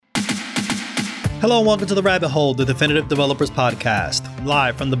Hello and welcome to The Rabbit Hole, the Definitive Developers Podcast,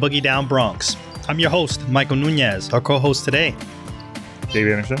 live from the Boogie Down Bronx. I'm your host, Michael Nunez, our co-host today. Dave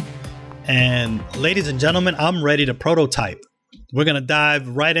Anderson. And ladies and gentlemen, I'm ready to prototype. We're going to dive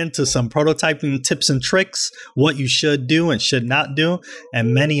right into some prototyping tips and tricks, what you should do and should not do,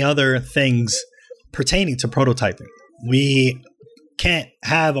 and many other things pertaining to prototyping. We can't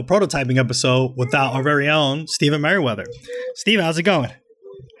have a prototyping episode without our very own Stephen Meriwether. Stephen, how's it going?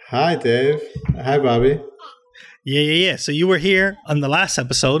 Hi, Dave. Hi, Bobby. Yeah. So you were here on the last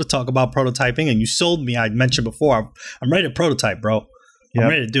episode to talk about prototyping, and you sold me. I mentioned before, I'm ready to prototype, bro. Yep. I'm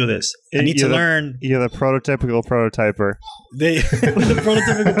ready to do this. I need to learn. You're the prototypical prototyper. The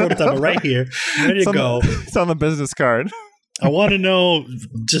prototypical prototyper right here. I'm ready to go. It's on the business card. I want to know,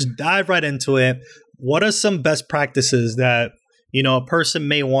 just dive right into it. What are some best practices that, a person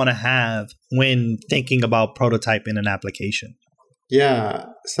may want to have when thinking about prototyping an application? Yeah,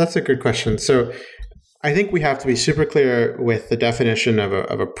 so that's a good question. So I think we have to be super clear with the definition of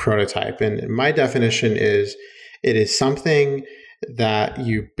a prototype. And my definition is it is something that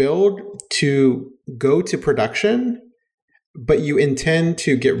you build to go to production, but you intend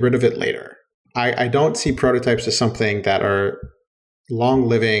to get rid of it later. I don't see prototypes as something that are long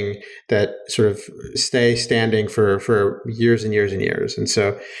living, that sort of stay standing for years and years and years. And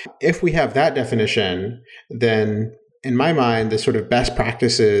so if we have that definition, then in my mind, the sort of best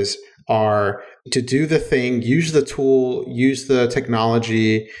practices are to do the thing, use the tool, use the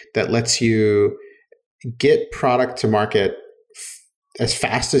technology that lets you get product to market as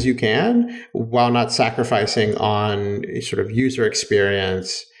fast as you can while not sacrificing on sort of user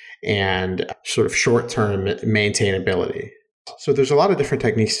experience and sort of short-term maintainability. So there's a lot of different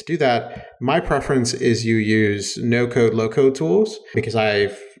techniques to do that. My preference is you use no-code, low-code tools because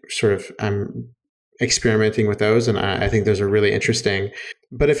I'm experimenting with those, and I think those are really interesting.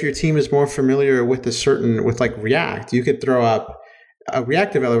 But if your team is more familiar with like React, you could throw up a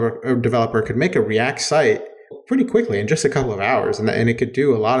React developer could make a React site pretty quickly in just a couple of hours, and it could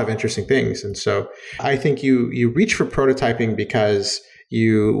do a lot of interesting things. And so I think you reach for prototyping because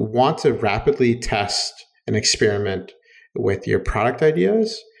you want to rapidly test and experiment with your product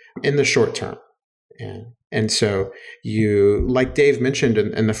ideas in the short term. And so you, like Dave mentioned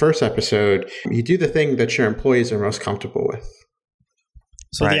in the first episode, you do the thing that your employees are most comfortable with.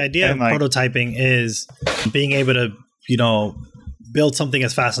 So right. The idea of prototyping is being able to, build something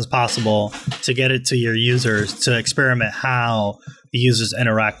as fast as possible to get it to your users to experiment how the users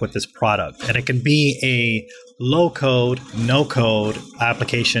interact with this product. And it can be a low code, no code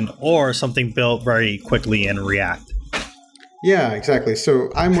application or something built very quickly in React. Yeah, exactly.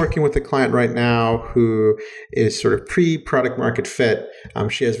 So I'm working with a client right now who is sort of pre-product market fit.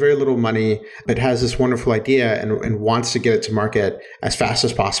 She has very little money, but has this wonderful idea and wants to get it to market as fast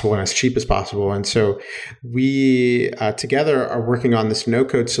as possible and as cheap as possible. And so we together are working on this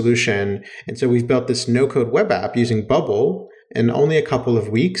no-code solution. And so we've built this no-code web app using Bubble in only a couple of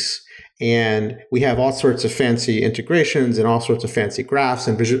weeks. And we have all sorts of fancy integrations and all sorts of fancy graphs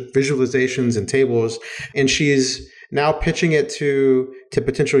and visualizations and tables. And she's now pitching it to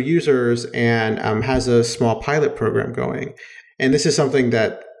potential users and has a small pilot program going. And this is something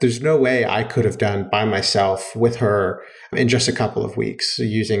that there's no way I could have done by myself with her in just a couple of weeks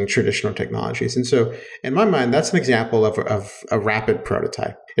using traditional technologies. And so in my mind, that's an example of a rapid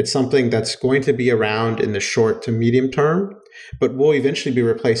prototype. It's something that's going to be around in the short to medium term, but will eventually be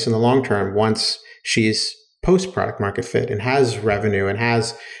replaced in the long term once she's post-product market fit and has revenue and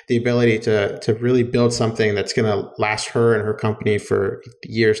has the ability to really build something that's going to last her and her company for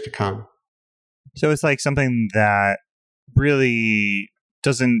years to come. So it's like something that really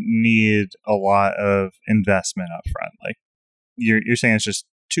doesn't need a lot of investment up front. Like you're saying it's just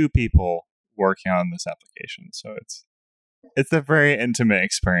two people working on this application. So it's a very intimate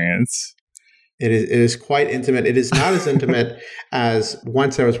experience. It is quite intimate. It is not as intimate as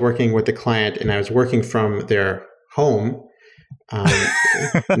once I was working with the client and I was working from their home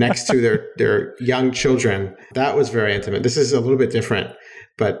next to their young children. That was very intimate. This is a little bit different,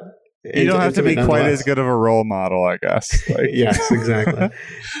 but you don't have to be quite as good of a role model, I guess. Yes, exactly.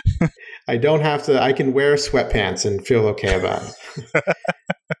 I don't have to. I can wear sweatpants and feel okay about it.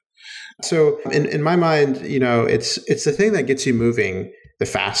 So in my mind, it's the thing that gets you moving the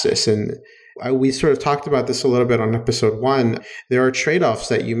fastest. And we sort of talked about this a little bit on episode 1. There are trade-offs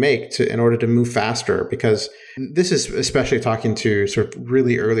that you make in order to move faster, because this is especially talking to sort of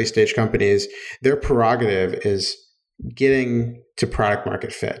really early stage companies. Their prerogative is getting to product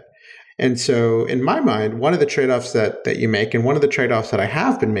market fit. And so in my mind, one of the trade-offs that you make, and one of the trade-offs that I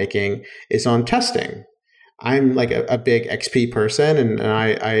have been making, is on testing. I'm like a big XP person, and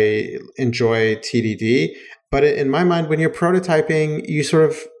I enjoy TDD. But in my mind, when you're prototyping, you sort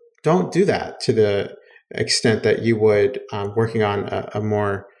of don't do that to the extent that you would working on a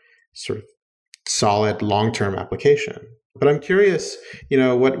more sort of solid long-term application. But I'm curious,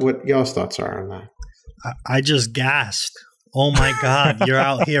 what y'all's thoughts are on that. I just gasped. Oh my God, you're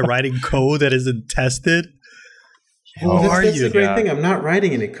out here writing code that isn't tested? Well, that's the great thing. I'm not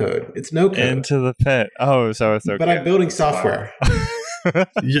writing any code. It's no code. Into the pit. Oh, so it's okay. But I'm building software.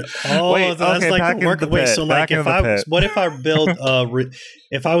 Yeah. Oh, Wait, that's okay, like the work. Wait, so like what if I build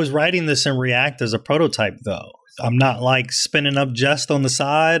if I was writing this in React as a prototype though? I'm not like spinning up Jest on the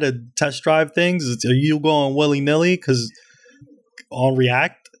side and test drive things. Are you going willy-nilly because on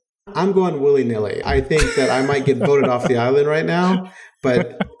React? I'm going willy-nilly. I think that I might get voted off the island right now,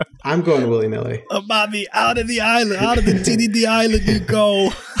 but I'm going willy-nilly. Bobby, out of the island, out of the TDD island you go.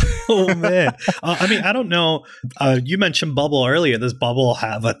 Oh, man. I mean, I don't know. You mentioned Bubble earlier. Does Bubble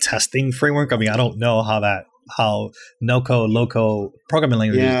have a testing framework? I mean, I don't know how no-code, low-code programming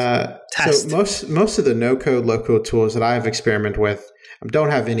languages test. So most of the no-code, low-code tools that I have experimented with don't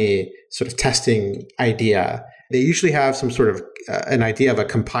have any sort of testing idea. They usually have some sort of an idea of a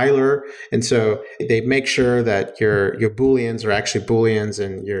compiler. And so they make sure that your Booleans are actually Booleans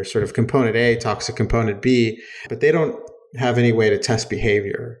and your sort of component A talks to component B, but they don't have any way to test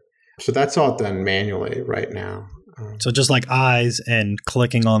behavior. So that's all done manually right now. So just like eyes and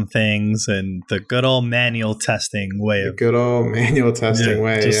clicking on things and the good old manual testing way.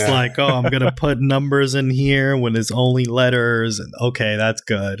 Just like, I'm going to put numbers in here when it's only letters. And okay, that's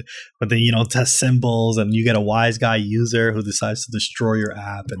good. But then, test symbols and you get a wise guy user who decides to destroy your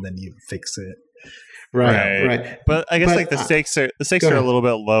app and then you fix it. Right. But I guess the stakes are a little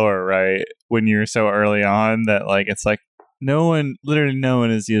bit lower, right? When you're so early on that like, it's like literally no one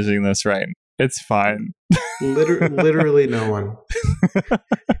is using this right. It's fine. Literally no one.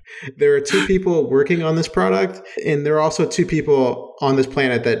 There are 2 people working on this product, and there are also 2 people on this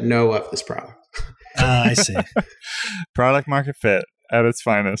planet that know of this product. I see. Product market fit at its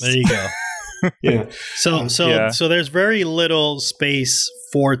finest. There you go. Yeah. So there's very little space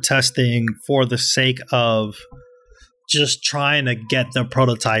for testing for the sake of just trying to get the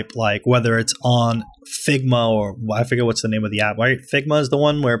prototype, like whether it's on Figma or I forget what's the name of the app, right? Figma is the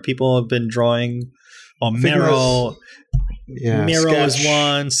one where people have been drawing, or Miro. Miro is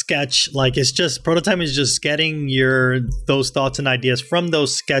one, Sketch. Like it's just prototyping is just getting those thoughts and ideas from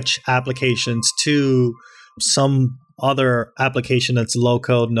those Sketch applications to some other application that's low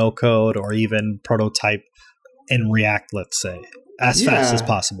code, no code, or even prototype in React, let's say, as fast as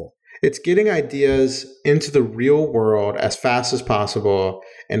possible. It's getting ideas into the real world as fast as possible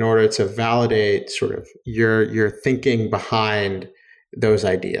in order to validate sort of your thinking behind those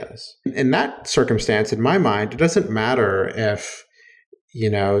ideas. In that circumstance, in my mind, it doesn't matter if,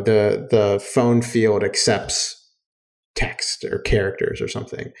 the phone field accepts text or characters or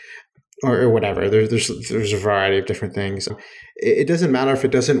something or whatever. There's a variety of different things. It doesn't matter if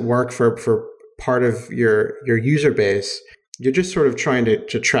it doesn't work for part of your user base. You're just sort of trying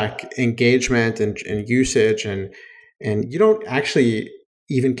to track engagement and usage, and you don't actually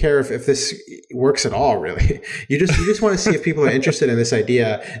even care if this works at all, really. You just want to see if people are interested in this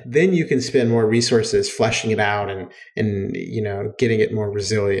idea. Then you can spend more resources fleshing it out and getting it more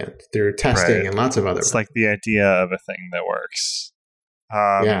resilient through testing and lots of other. It's like the idea of a thing that works.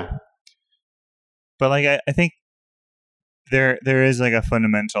 But like I think there is like a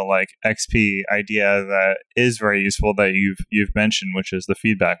fundamental like XP idea that is very useful that you've mentioned, which is the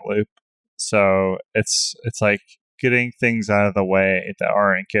feedback loop. So it's like getting things out of the way that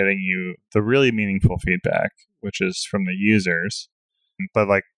aren't getting you the really meaningful feedback, which is from the users, but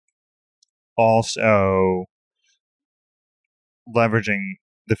like also leveraging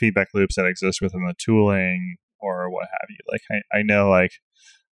the feedback loops that exist within the tooling or what have you. Like I know like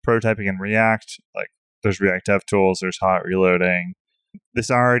prototyping in React, like there's React Dev Tools, there's hot reloading.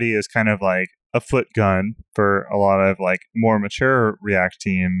 This already is kind of like a foot gun for a lot of like more mature React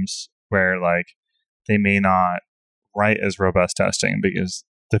teams where like they may not write as robust testing because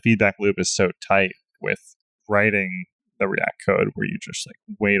the feedback loop is so tight with writing the React code where you just like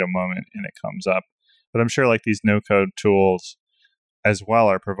wait a moment and it comes up. But I'm sure like these no code tools as well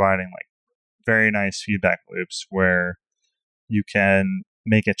are providing like very nice feedback loops where you can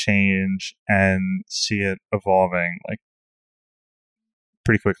make a change and see it evolving like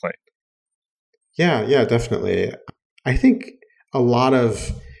pretty quickly. Yeah, definitely. I think a lot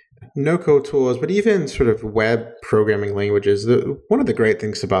of no-code tools, but even sort of web programming languages, one of the great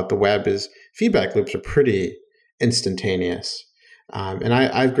things about the web is feedback loops are pretty instantaneous. And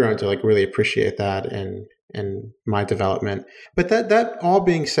I've grown to like really appreciate that and in my development. But that all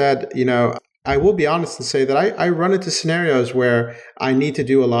being said, I will be honest and say that I run into scenarios where I need to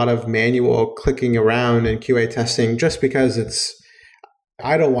do a lot of manual clicking around and QA testing just because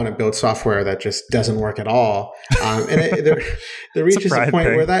I don't want to build software that just doesn't work at all. There reaches a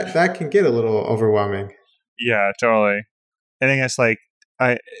point where that can get a little overwhelming. Yeah, totally. I think it's like,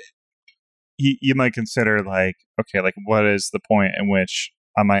 you might consider like, okay, like what is the point in which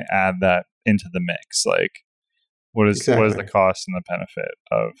I might add that into the mix? Like, what is the cost and the benefit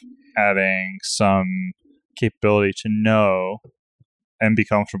of adding some capability to know and be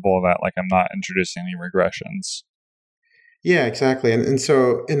comfortable that like I'm not introducing any regressions? Yeah, exactly. And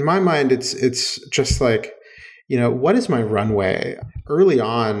so in my mind, it's just like, what is my runway? Early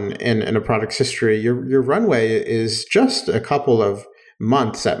on in a product's history, your runway is just a couple of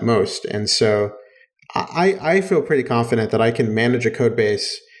months at most. And so I feel pretty confident that I can manage a code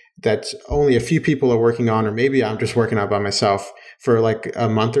base that only a few people are working on, or maybe I'm just working on by myself for like a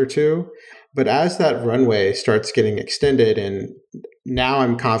month or two. But as that runway starts getting extended, and now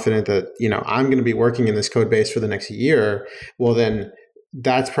I'm confident that, I'm going to be working in this code base for the next year, well, then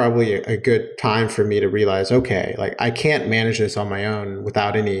that's probably a good time for me to realize, okay, like I can't manage this on my own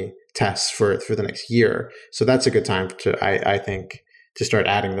without any tests for the next year. So that's a good time I think, to start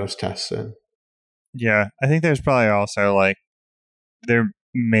adding those tests in. Yeah, I think there's probably also like, there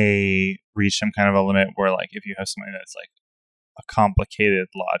may reach some kind of a limit where like if you have something that's like a complicated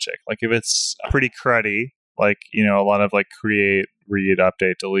logic, like if it's pretty cruddy, like, a lot of like create, read,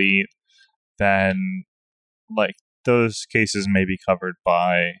 update, delete, then like those cases may be covered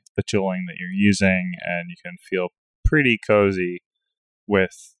by the tooling that you're using, and you can feel pretty cozy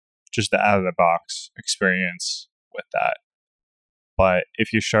with just the out of the box experience with that. But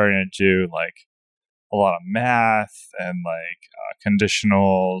if you're starting to do like a lot of math and like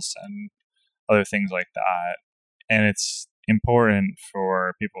conditionals and other things like that, and it's important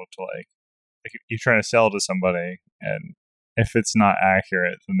for people to like you try to sell to somebody, and if it's not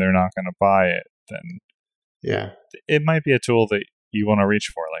accurate, then they're not going to buy it. Then yeah, it might be a tool that you want to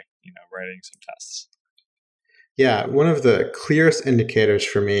reach for, like writing some tests. Yeah, one of the clearest indicators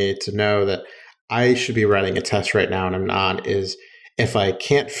for me to know that I should be writing a test right now and I'm not is if I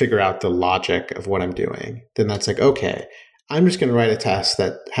can't figure out the logic of what I'm doing. Then that's like, okay, I'm just going to write a test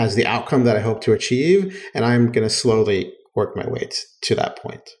that has the outcome that I hope to achieve, and I'm going to slowly work my way to that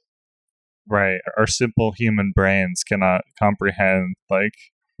point. Right. Our simple human brains cannot comprehend like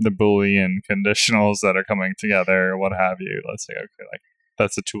the Boolean conditionals that are coming together or what have you. Let's say, okay, like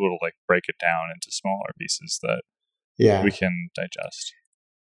that's a tool to like break it down into smaller pieces that we can digest.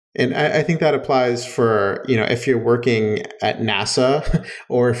 And I think that applies for, if you're working at NASA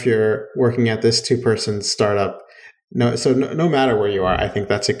or if you're working at this 2-person startup. No matter where you are, I think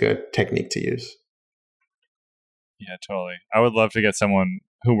that's a good technique to use. Yeah, totally. I would love to get someone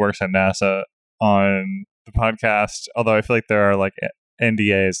who works at NASA on the podcast, although I feel like there are like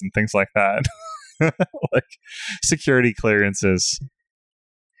NDAs and things like that, like security clearances.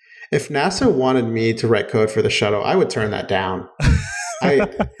 If NASA wanted me to write code for the shuttle, I would turn that down.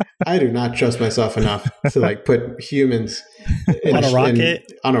 I do not trust myself enough to like put humans on a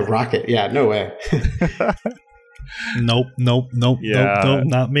rocket. On a rocket, yeah, no way. Nope,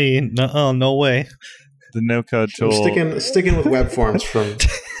 not me. No way. The no-code tool. I'm sticking with web forms for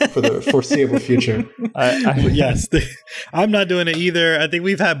the foreseeable future. Yes, I'm not doing it either. I think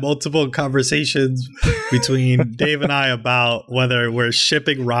we've had multiple conversations between Dave and I about whether we're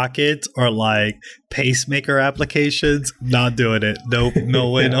shipping rockets or like pacemaker applications. Not doing it. Nope, no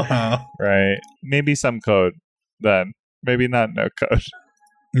way, no how. Right. Maybe some code then. Maybe not no code.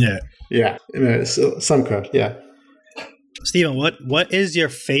 Yeah. So some code. Yeah. Steven, what is your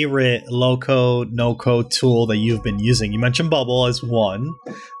favorite low-code, no-code tool that you've been using? You mentioned Bubble as one.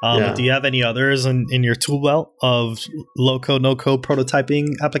 But do you have any others in your tool belt of low-code, no-code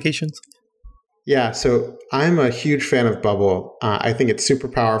prototyping applications? Yeah, so I'm a huge fan of Bubble. I think it's super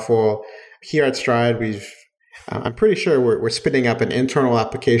powerful. Here at Stride, I'm pretty sure we're spinning up an internal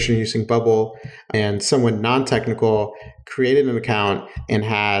application using Bubble, and someone non-technical created an account and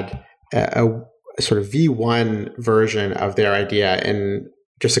had a sort of V1 version of their idea in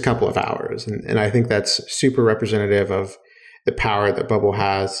just a couple of hours. And I think that's super representative of the power that Bubble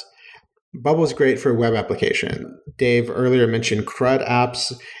has. Bubble is great for web application. Dave earlier mentioned CRUD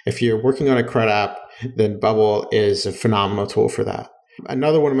apps. If you're working on a CRUD app, then Bubble is a phenomenal tool for that.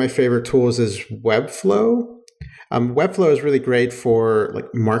 Another one of my favorite tools is Webflow. Webflow is really great for like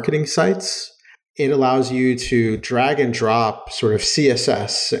marketing sites. It allows you to drag and drop sort of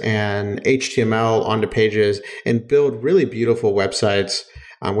CSS and HTML onto pages and build really beautiful websites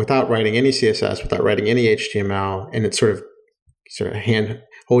without writing any CSS, without writing any HTML, and it sort of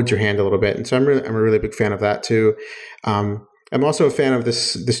holds your hand a little bit. And so I'm a really big fan of that too. I'm also a fan of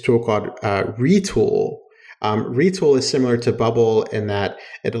this tool called Retool. Retool is similar to Bubble in that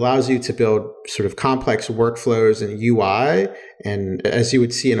it allows you to build sort of complex workflows and UI, and as you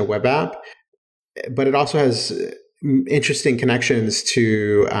would see in a web app, but it also has interesting connections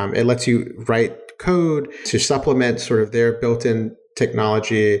to, it lets you write code to supplement sort of their built-in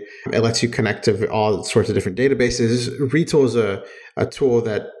technology. It lets you connect to all sorts of different databases. Retool is a tool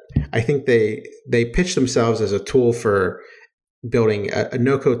that I think they pitch themselves as a tool for building a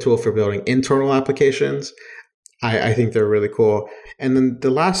no-code tool for building internal applications. I think they're really cool. And then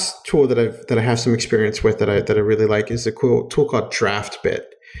the last tool that I have some experience with that I really like is a cool tool called DraftBit.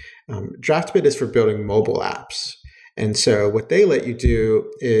 DraftBit is for building mobile apps. And so what they let you do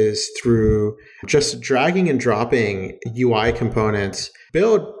is through just dragging and dropping UI components,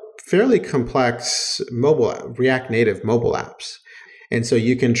 build fairly complex React Native mobile apps. And so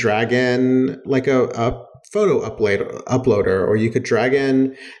you can drag in like a photo uploader, or you could drag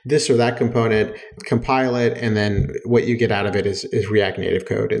in this or that component, compile it, and then what you get out of it is React Native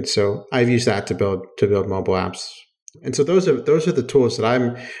code. And so I've used that to build mobile apps. And so those are the tools that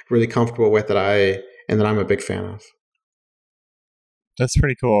I'm really comfortable with that I'm a big fan of. That's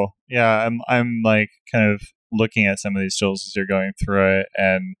pretty cool. Yeah, I'm like kind of looking at some of these tools as you're going through it,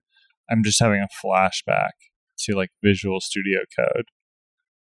 and I'm just having a flashback to like Visual Studio Code.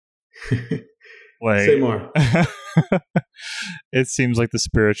 Like, say more. It seems like the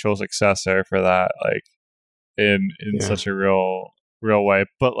spiritual successor for that, like in such a real way,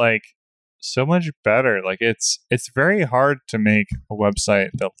 but like so much better. Like it's very hard to make a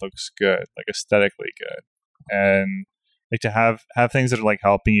website that looks good, like aesthetically good, and like to have things that are like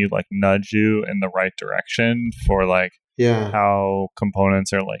helping you, like nudge you in the right direction for like how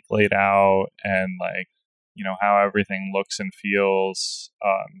components are like laid out and like, you know, how everything looks and feels.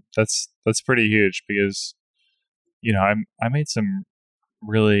 That's pretty huge because, you know, I made some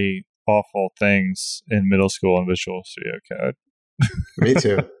really awful things in middle school in Visual Studio Code. Me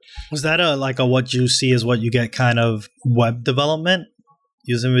too. Was that a what you see is what you get kind of web development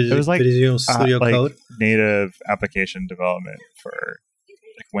using Visual Studio Code? Native application development for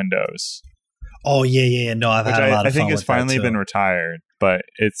like Windows. Oh yeah. No, I've had a lot of fun. I think it's finally been retired, but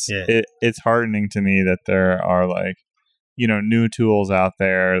it's heartening to me that there are like, you know, new tools out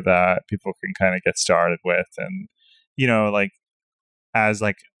there that people can kind of get started with, and you know, like as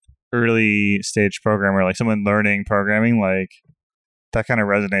like early stage programmer, like someone learning programming, like that kind of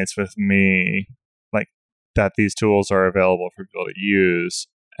resonates with me, like that these tools are available for people to use.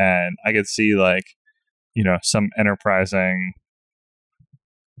 And I could see like, you know, some enterprising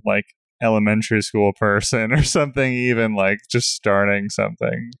like elementary school person or something, even like just starting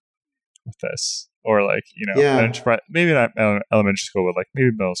something with this, or like, you know, maybe not elementary school, but like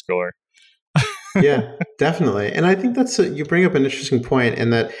maybe middle schooler. Yeah, definitely. And I think you bring up an interesting point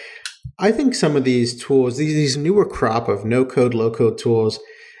in that I think some of these tools, these newer crop of no-code, low-code tools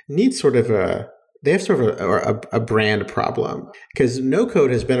need they have sort of a brand problem, because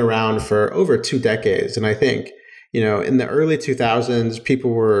no-code has been around for over 2 decades. And I think, you know, in the early 2000s,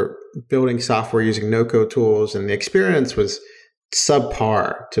 people were building software using no-code tools, and the experience was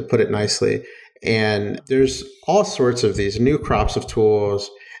subpar, to put it nicely. And there's all sorts of these new crops of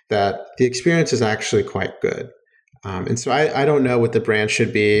tools that the experience is actually quite good. And so I don't know what the brand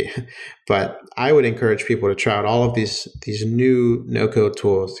should be, but I would encourage people to try out all of these new no-code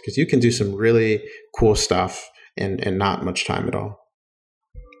tools, because you can do some really cool stuff in not much time at all.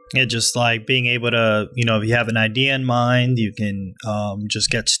 Yeah, just like being able to, you know, if you have an idea in mind, you can just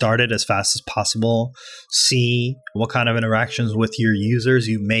get started as fast as possible, see what kind of interactions with your users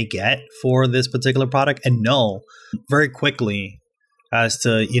you may get for this particular product, and know very quickly as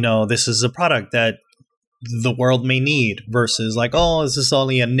to, you know, this is a product that the world may need, versus like, oh, is this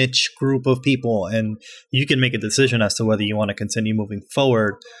only a niche group of people? And you can make a decision as to whether you want to continue moving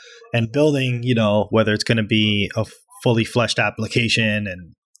forward and building, you know, whether it's going to be a fully fleshed application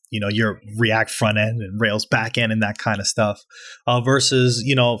and, you know, your React front end and Rails back end and that kind of stuff, versus,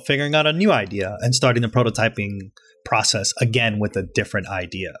 you know, figuring out a new idea and starting the prototyping process again with a different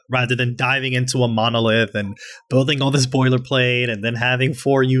idea, rather than diving into a monolith and building all this boilerplate and then having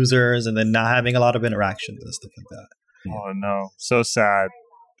 4 users and then not having a lot of interactions and stuff like that. Oh no, so sad.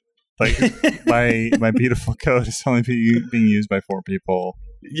 Like my beautiful code is only being used by 4 people.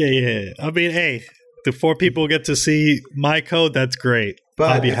 Yeah. I mean, hey, The 4 people get to see my code. That's great.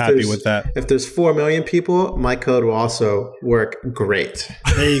 But I'll be happy with that. If there's 4 million people, my code will also work great.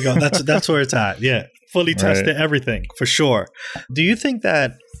 There you go. That's where it's at. Yeah. Fully tested everything for sure. Do you think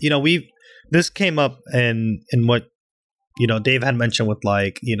that, this came up in what, Dave had mentioned with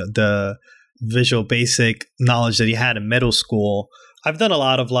the Visual Basic knowledge that he had in middle school. I've done a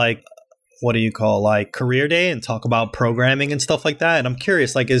lot of career day and talk about programming and stuff like that. And I'm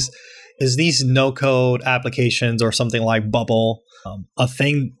curious, is these no code applications or something like Bubble a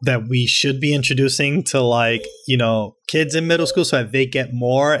thing that we should be introducing to kids in middle school so that they get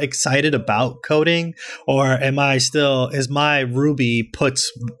more excited about coding? Or is my Ruby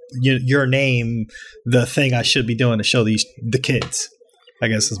puts your name the thing I should be doing to show the kids? I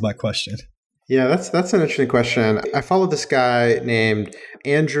guess is my question. Yeah, that's an interesting question. I follow this guy named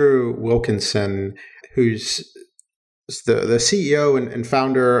Andrew Wilkinson, who's the CEO and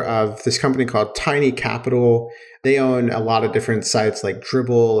founder of this company called Tiny Capital. They own a lot of different sites like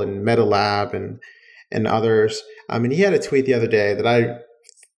Dribble and MetaLab and others. And he had a tweet the other day that I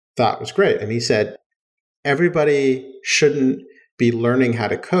thought was great. And he said, everybody shouldn't be learning how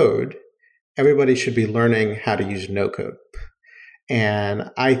to code. Everybody should be learning how to use no code.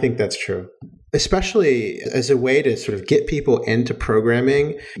 And I think that's true, especially as a way to sort of get people into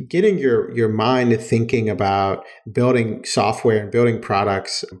programming. Getting your mind thinking about building software and building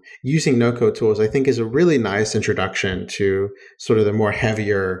products using no-code tools, I think, is a really nice introduction to sort of the more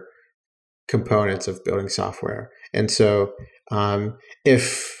heavier components of building software. And so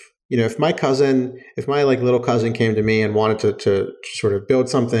if my little cousin came to me and wanted to sort of build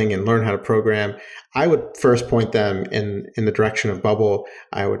something and learn how to program, I would first point them in the direction of Bubble.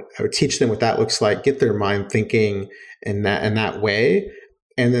 I would teach them what that looks like, get their mind thinking in that way,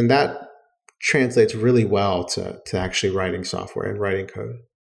 and then that translates really well to actually writing software and writing code.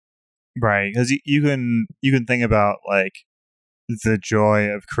 Right, because you can think about the joy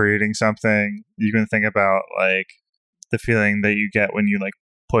of creating something. You can think about the feeling that you get when you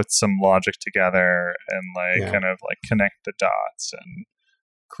put some logic together and kind of connect the dots and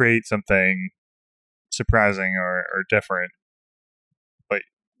create something surprising or different, but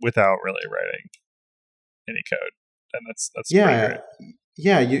without really writing any code. And that's pretty great.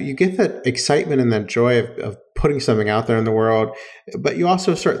 Yeah, you get that excitement and that joy of putting something out there in the world, but you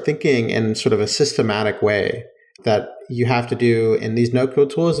also start thinking in sort of a systematic way that you have to do in these no-code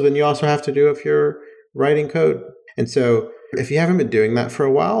tools, and you also have to do if you're writing code. And so if you haven't been doing that for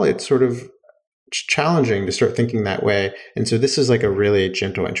a while, it's sort of challenging to start thinking that way. And so this is a really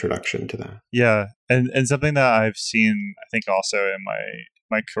gentle introduction to that. Yeah. And something that I've seen, I think also in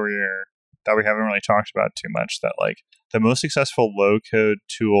my career that we haven't really talked about too much, that the most successful low code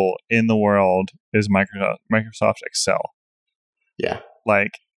tool in the world is Microsoft Excel. Yeah.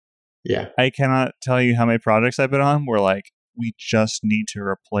 I cannot tell you how many projects I've been on where we just need to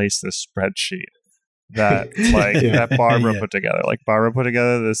replace this spreadsheet that that Barbara put together. Barbara put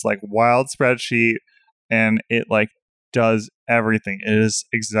together this wild spreadsheet, and it does everything. It is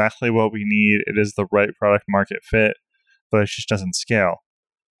exactly what we need. It is the right product market fit, but it just doesn't scale.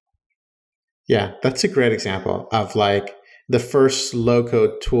 Yeah, that's a great example of the first low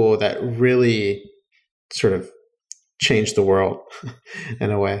code tool that really sort of changed the world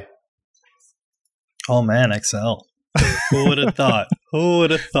in a way. Oh man, Excel. Who would have thought? Who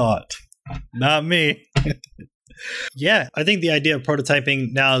would have thought? Not me. Yeah, I think the idea of prototyping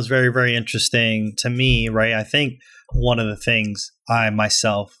now is very, very interesting to me, right? I think one of the things I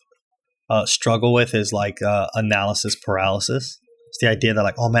myself struggle with is analysis paralysis. It's the idea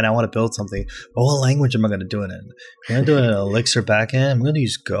that oh man, I want to build something, but what language am I going to do it in? I'm going to do it in Elixir backend. I'm going to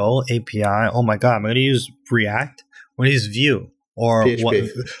use Go API. Oh my God, I'm going to use React. I'm going to use Vue. Or PHP.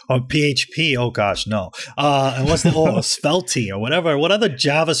 PHP. Oh gosh, no. And what's the Svelte or whatever? What other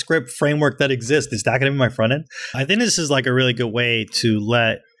JavaScript framework that exists? Is that going to be my front end? I think this is a really good way to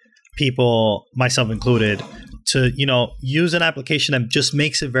let people, myself included, to use an application that just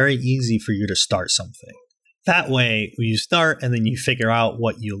makes it very easy for you to start something. That way, you start and then you figure out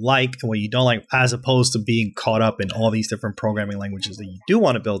what you like and what you don't like, as opposed to being caught up in all these different programming languages that you do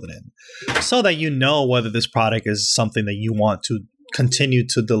want to build it in, so that you know whether this product is something that you want to continue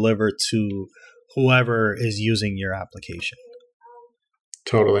to deliver to whoever is using your application.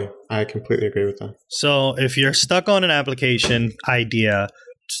 Totally. I completely agree with that. So if you're stuck on an application idea,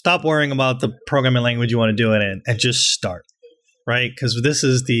 stop worrying about the programming language you want to do it in and just start. Right? Because this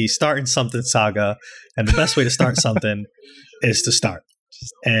is the starting something saga, and the best way to start something is to start.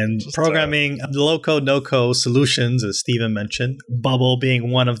 And programming low-code, no-code solutions, as Steven mentioned, Bubble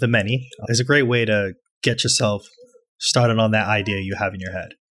being one of the many, is a great way to get yourself started on that idea you have in your head.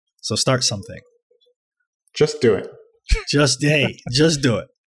 So start something. Just do it. Just do it.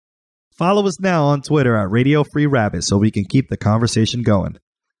 Follow us now on Twitter at Radio Free Rabbit so we can keep the conversation going.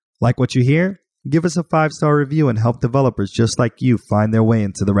 Like what you hear? Give us a 5-star review and help developers just like you find their way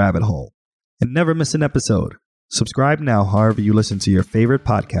into the rabbit hole. And never miss an episode. Subscribe now however you listen to your favorite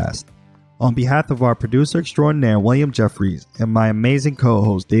podcast. On behalf of our producer extraordinaire, William Jeffries, and my amazing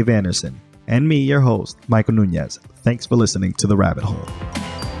co-host, Dave Anderson, and me, your host, Michael Nunez, thanks for listening to The Rabbit Hole.